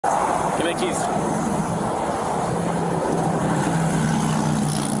Give me the keys.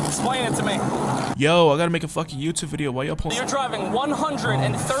 Explain it to me. Yo, I gotta make a fucking YouTube video. Why y'all pulling? You're driving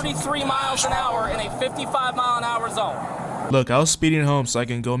 133 miles an hour in a 55-mile-an-hour zone. Look, I was speeding home so I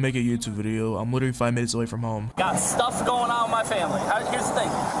can go make a YouTube video. I'm literally 5 minutes away from home. Got stuff going on with my family. Here's the thing.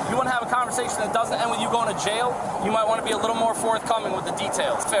 You want to have a conversation that doesn't end with you going to jail, you might want to be a little more forthcoming with the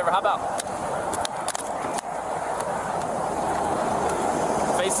details. Favor, how about?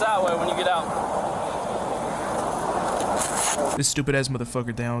 Face that way when you get out. This stupid ass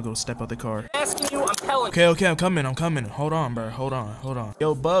motherfucker down, go step out the car. Asking you, I'm telling you. Okay, I'm coming. Hold on, bro. Hold on.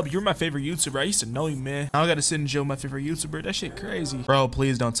 Yo, Bub, you're my favorite YouTuber. I used to know you, man. Now I gotta sit in jail with my favorite YouTuber. That shit crazy. Bro,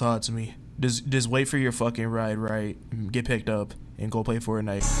 please don't talk to me. Just wait for your fucking ride, right? Get picked up and go play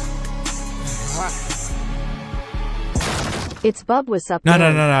Fortnite. ItsBub, what's up?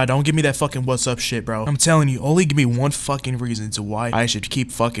 No. Don't give me that fucking what's up shit, bro. I'm telling you, only give me one fucking reason to why I should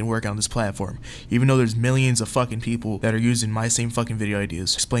keep fucking working on this platform. Even though there's millions of fucking people that are using my same fucking video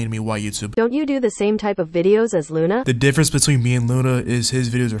ideas. Explain to me why, YouTube. Don't you do the same type of videos as Luna? The difference between me and Luna is his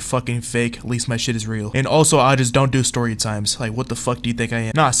videos are fucking fake. At least my shit is real. And also, I just don't do story times. Like, what the fuck do you think I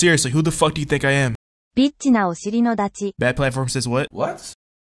am? Nah, seriously, who the fuck do you think I am? Bad platform says what? What?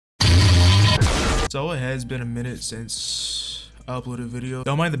 So it has been a minute since I uploaded a video.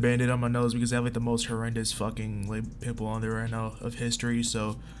 Don't mind the bandit on my nose because I have like the most horrendous fucking like pimple on there right now of history,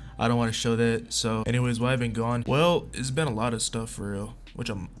 so I don't want to show that. So anyways, why I've been gone? Well, it's been a lot of stuff for real, which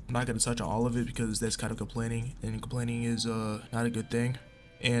I'm not gonna touch on all of it because that's kind of complaining, and complaining is not a good thing.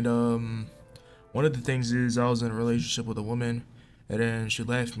 And one of the things is I was in a relationship with a woman, and then she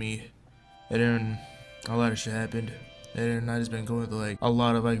left me, and then a lot of shit happened. And I just been going through like a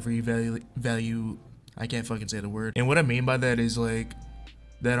lot of like value. I can't fucking say the word. And what I mean by that is like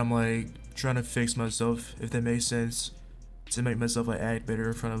that I'm like trying to fix myself, if that makes sense, to make myself like act better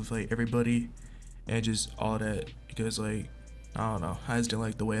in front of like everybody and just all that, because like I don't know, I just didn't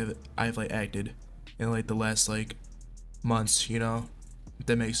like the way I've like acted in like the last like months, you know, if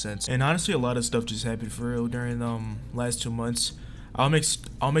that makes sense. And honestly, a lot of stuff just happened for real during last 2 months. I'll make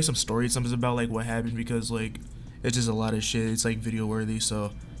some story times about like what happened because like it's just a lot of shit. It's like video worthy,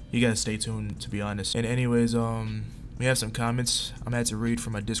 so you gotta stay tuned, to be honest. And anyways, we have some comments I'm gonna have to read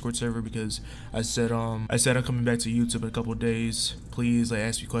from my Discord server because I said I'm coming back to YouTube in a couple days. Please like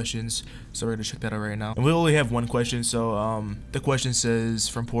ask me questions, so we're gonna check that out right now. And we only have one question, so the question says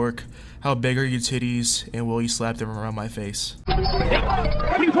from Pork, how big are your titties and will you slap them around my face?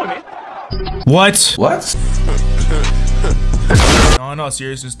 What? No, in all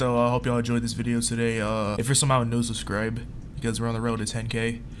seriousness though, I hope y'all enjoyed this video today. If you're somehow new, subscribe because we're on the road to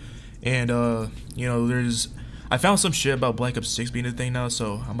 10K. And you know, I found some shit about Black Ops 6 being a thing now,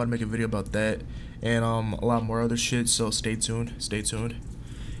 so I'm about to make a video about that and a lot more other shit, so stay tuned.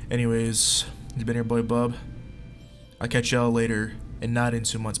 Anyways, it's been your boy Bub. I'll catch y'all later, and not in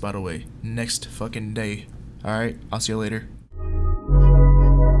 2 months, by the way, next fucking day. Alright, I'll see you later.